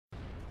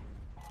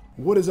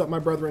What is up, my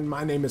brethren?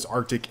 My name is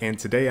Arctic, and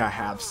today I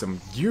have some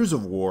Gears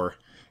of War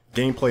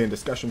gameplay and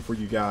discussion for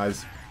you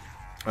guys.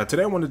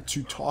 Today I wanted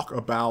to talk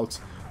about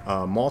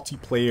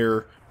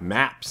multiplayer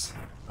maps,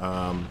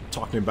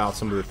 talking about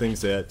some of the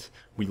things that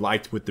we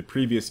liked with the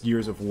previous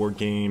Gears of War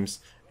games,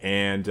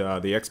 and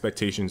the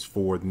expectations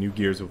for the new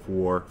Gears of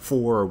War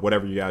 4, or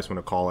whatever you guys want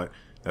to call it,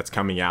 that's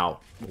coming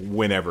out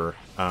whenever.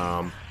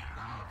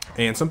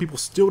 And some people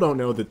still don't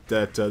know that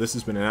this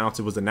has been announced.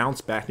 It was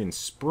announced back in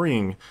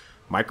spring.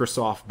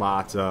 Microsoft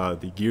bought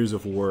the Gears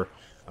of War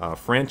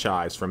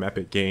franchise from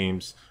Epic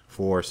Games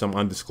for some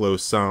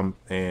undisclosed sum,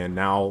 and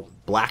now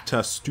Black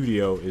Tusk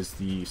Studio is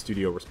the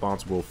studio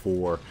responsible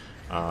for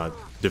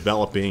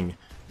developing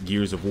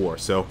Gears of War.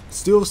 So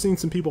still seeing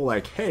some people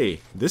like, hey,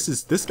 this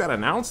got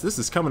announced, this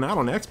is coming out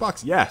on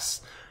Xbox.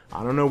 Yes,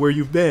 I don't know where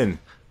you've been,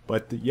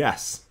 but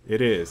yes,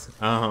 it is.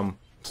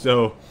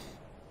 So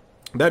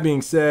that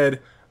being said,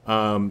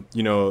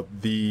 you know,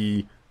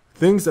 the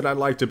things that I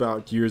liked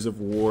about Gears of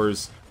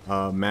War's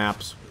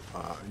maps,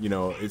 you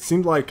know, it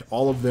seemed like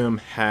all of them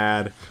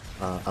had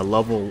a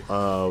level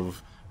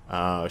of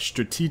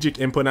strategic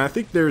input. And I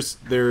think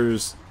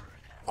there's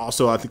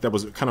also, I think that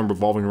was kind of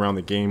revolving around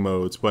the game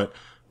modes, but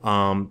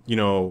you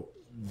know,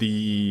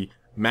 the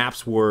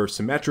maps were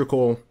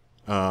symmetrical.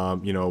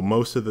 You know,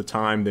 most of the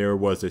time there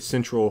was a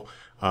central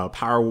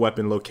power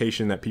weapon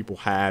location that people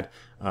had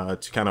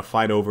to kind of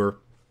fight over.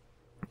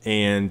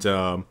 And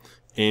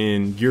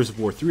in Gears of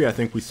War 3, I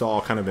think we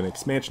saw kind of an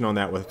expansion on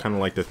that with kind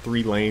of like the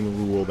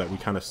 3-lane rule that we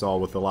kind of saw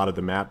with a lot of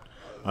the map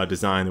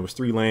design. There was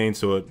 3 lanes,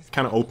 so it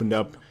kind of opened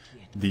up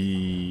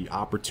the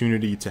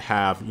opportunity to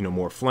have, you know,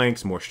 more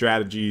flanks, more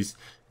strategies,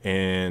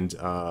 and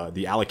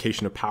the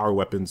allocation of power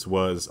weapons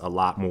was a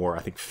lot more,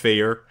 I think,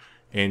 fair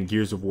in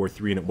Gears of War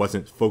 3, and it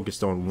wasn't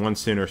focused on one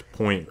center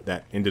point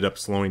that ended up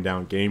slowing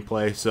down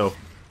gameplay. So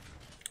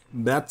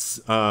that's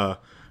kind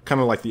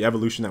of like the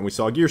evolution that we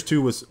saw. Gears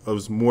 2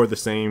 was more the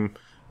same.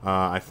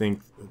 I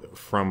think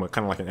from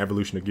kind of like an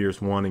evolution of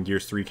Gears 1, and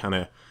Gears 3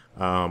 kind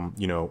of,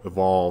 you know,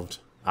 evolved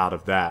out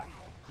of that.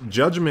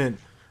 Judgment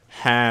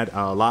had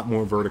a lot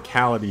more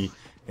verticality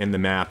in the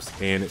maps,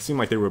 and it seemed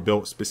like they were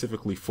built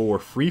specifically for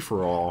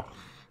free-for-all.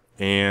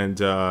 And,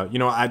 you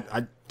know,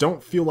 I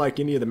don't feel like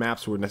any of the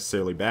maps were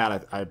necessarily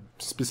bad. I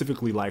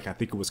specifically like, I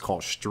think it was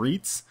called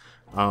Streets.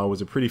 It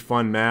was a pretty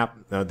fun map.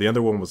 The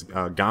other one was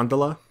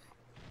Gondola.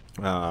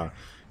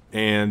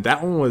 And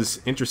that one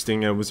was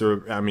interesting. It was,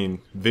 I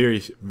mean,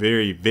 very,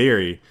 very,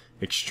 very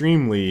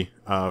extremely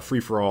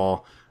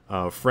free-for-all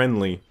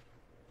friendly.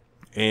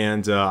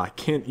 And I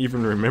can't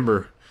even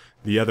remember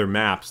the other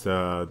maps.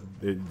 They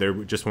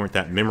just weren't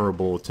that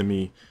memorable to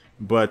me.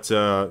 But,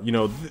 you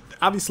know,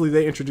 obviously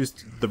they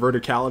introduced the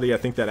verticality. I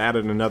think that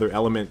added another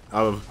element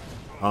of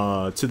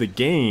to the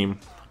game.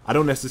 I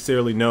don't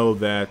necessarily know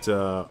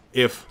that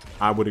if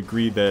I would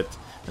agree that,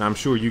 and I'm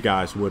sure you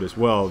guys would as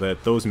well,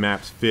 that those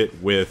maps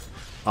fit with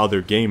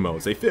other game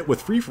modes. They fit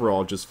with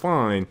free-for-all just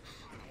fine,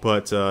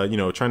 but you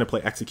know, trying to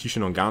play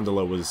Execution on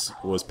Gondola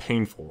was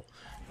painful,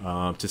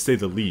 to say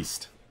the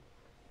least.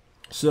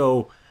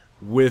 So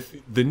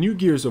with the new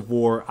Gears of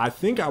War, I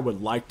think I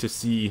would like to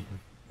see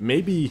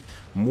maybe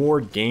more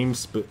game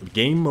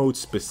mode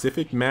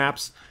specific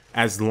maps,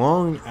 as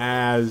long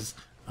as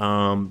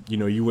you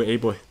know, you were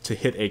able to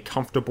hit a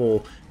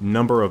comfortable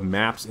number of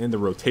maps in the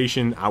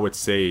rotation. I would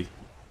say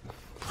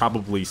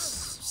probably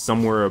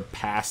somewhere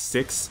past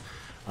 6.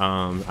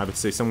 I would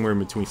say somewhere in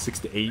between 6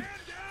 to 8.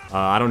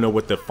 I don't know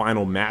what the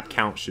final map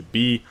count should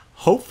be.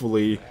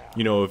 Hopefully,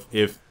 you know,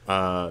 if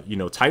you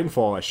know,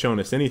 Titanfall has shown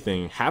us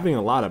anything, having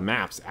a lot of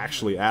maps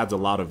actually adds a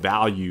lot of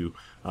value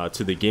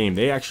to the game.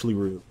 They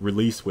actually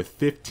released with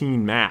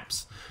 15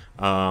 maps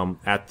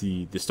at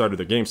the start of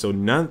the game, so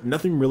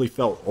nothing really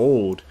felt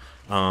old,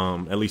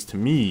 at least to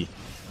me.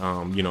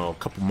 You know, a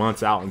couple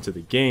months out into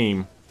the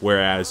game.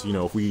 Whereas, you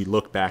know, if we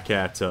look back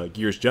at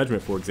Gears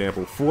Judgment, for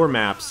example, 4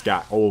 maps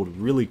got old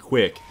really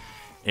quick,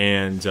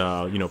 and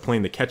you know,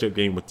 playing the catch-up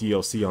game with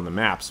DLC on the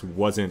maps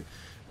wasn't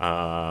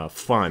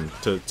fun,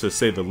 to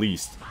say the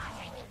least.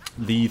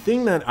 The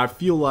thing that I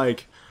feel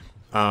like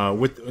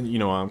with, you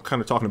know, I'm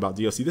kind of talking about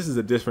DLC. This is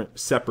a different,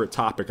 separate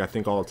topic, I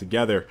think,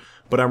 altogether.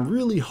 But I'm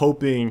really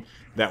hoping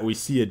that we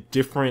see a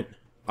different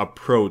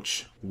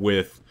approach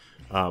with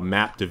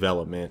map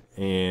development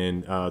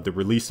and the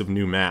release of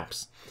new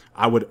maps.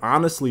 I would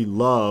honestly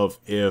love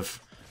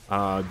if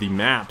the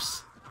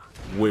maps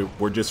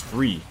were just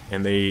free,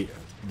 and they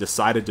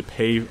decided to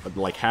pay,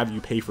 like, have you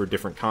pay for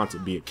different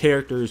content, be it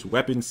characters,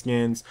 weapon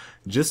skins,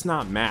 just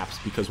not maps.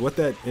 Because what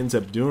that ends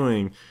up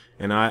doing,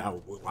 and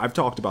I've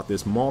talked about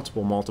this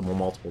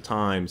multiple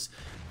times,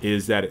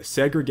 is that it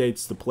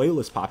segregates the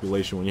playlist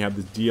population when you have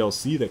this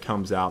DLC that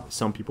comes out that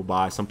some people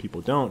buy, some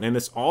people don't, and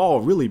it's all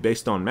really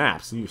based on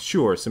maps.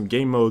 Sure, some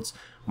game modes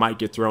might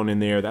get thrown in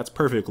there. That's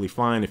perfectly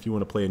fine if you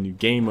want to play a new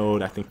game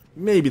mode. I think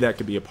maybe that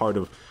could be a part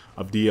of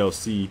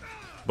DLC.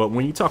 But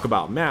when you talk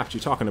about maps,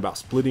 you're talking about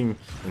splitting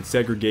and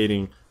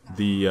segregating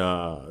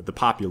the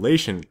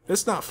population.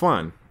 It's not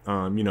fun,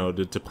 you know,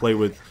 to play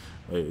with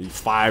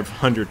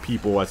 500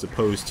 people as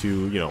opposed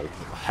to, you know,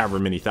 however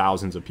many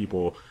thousands of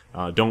people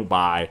don't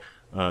buy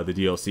the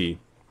DLC.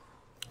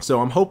 So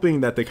I'm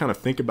hoping that they kind of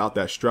think about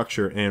that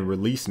structure and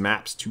release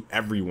maps to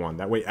everyone.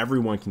 That way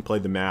everyone can play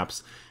the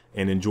maps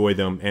and enjoy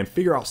them and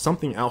figure out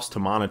something else to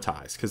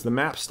monetize, because the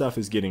map stuff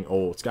is getting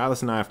old.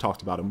 Skyless and I have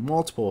talked about it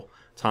multiple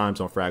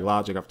times on Frag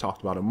Logic. I've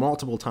talked about it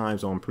multiple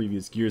times on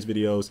previous Gears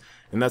videos,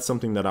 and that's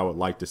something that I would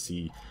like to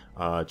see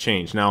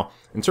change. Now,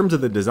 in terms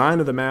of the design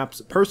of the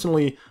maps,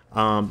 personally,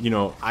 you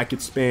know, I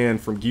could span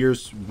from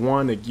Gears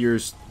 1 to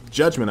Gears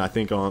Judgment, I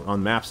think,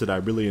 on maps that I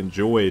really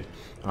enjoyed.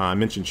 I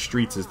mentioned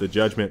Streets as the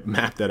Judgment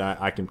map that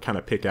I can kind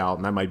of pick out,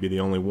 and that might be the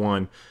only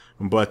one.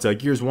 But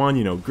Gears 1,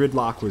 you know,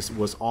 Gridlock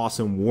was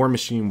awesome. War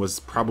Machine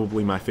was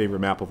probably my favorite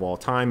map of all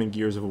time in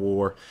Gears of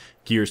War.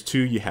 Gears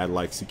 2, you had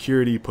like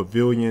Security,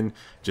 Pavilion,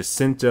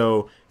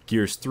 Jacinto.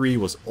 Gears 3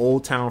 was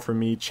Old Town for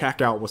me.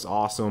 Checkout was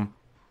awesome.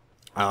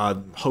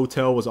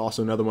 Hotel was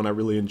also another one I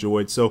really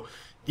enjoyed. So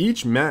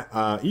each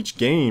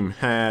game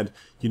had,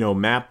 you know,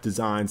 map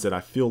designs that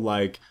I feel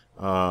like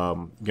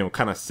you know,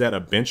 kind of set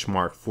a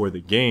benchmark for the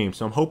game.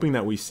 So I'm hoping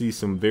that we see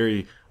some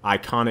very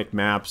iconic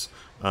maps,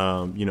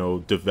 you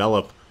know,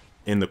 develop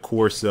in the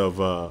course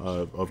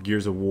of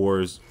Gears of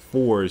War's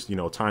 4's, you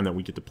know, time that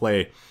we get to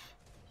play.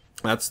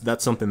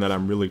 That's something that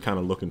I'm really kind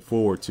of looking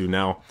forward to.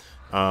 Now,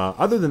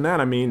 other than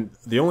that, I mean,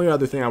 the only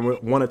other thing I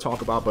want to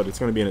talk about, but it's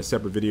going to be in a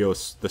separate video,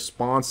 is the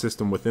spawn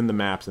system within the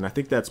maps, and I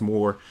think that's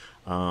more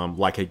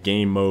like a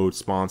game mode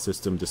spawn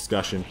system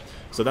discussion.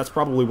 So that's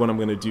probably what I'm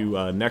going to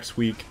do next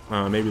week,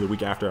 maybe the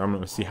week after. I'm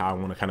going to see how I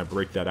want to kind of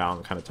break that out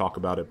and kind of talk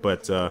about it.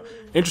 But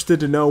interested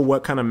to know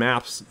what kind of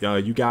maps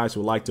you guys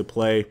would like to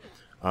play.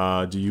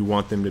 Do you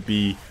want them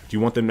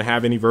to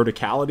have any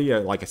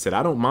verticality? Like I said,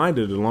 I don't mind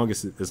it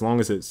as long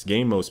as it's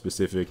game mode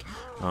specific.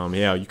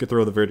 Yeah, you could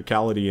throw the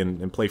verticality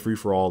and play free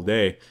for all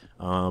day,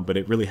 but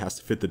it really has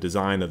to fit the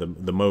design of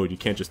the mode. You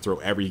can't just throw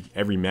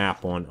every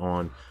map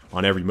on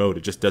every mode.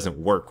 It just doesn't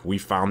work. We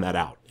found that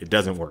out. It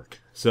doesn't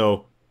work.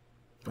 So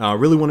I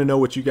really want to know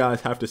what you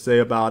guys have to say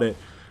about it.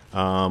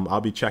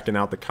 I'll be checking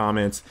out the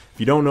comments.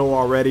 If you don't know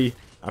already,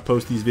 I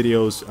post these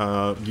videos,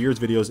 Gears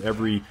videos,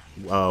 every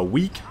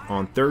week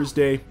on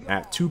Thursday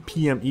at 2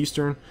 p.m.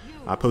 Eastern.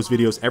 I post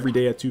videos every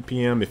day at 2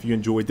 p.m. If you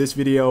enjoyed this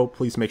video,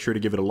 please make sure to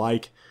give it a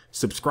like.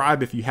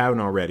 Subscribe if you haven't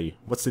already.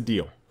 What's the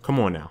deal? Come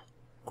on now.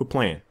 Quit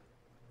playing.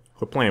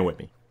 Quit playing with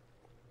me.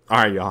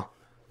 Alright, y'all.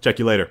 Check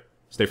you later.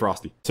 Stay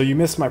frosty. So you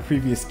missed my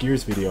previous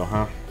Gears video,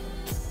 huh?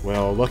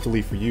 Well,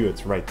 luckily for you,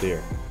 it's right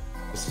there.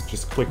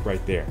 Just click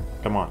right there.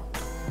 Come on.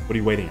 What are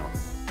you waiting on?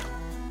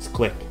 Just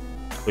click.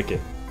 Click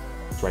it.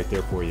 It's right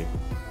there for you.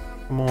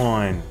 Come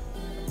on.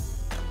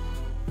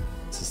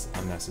 This is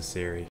unnecessary.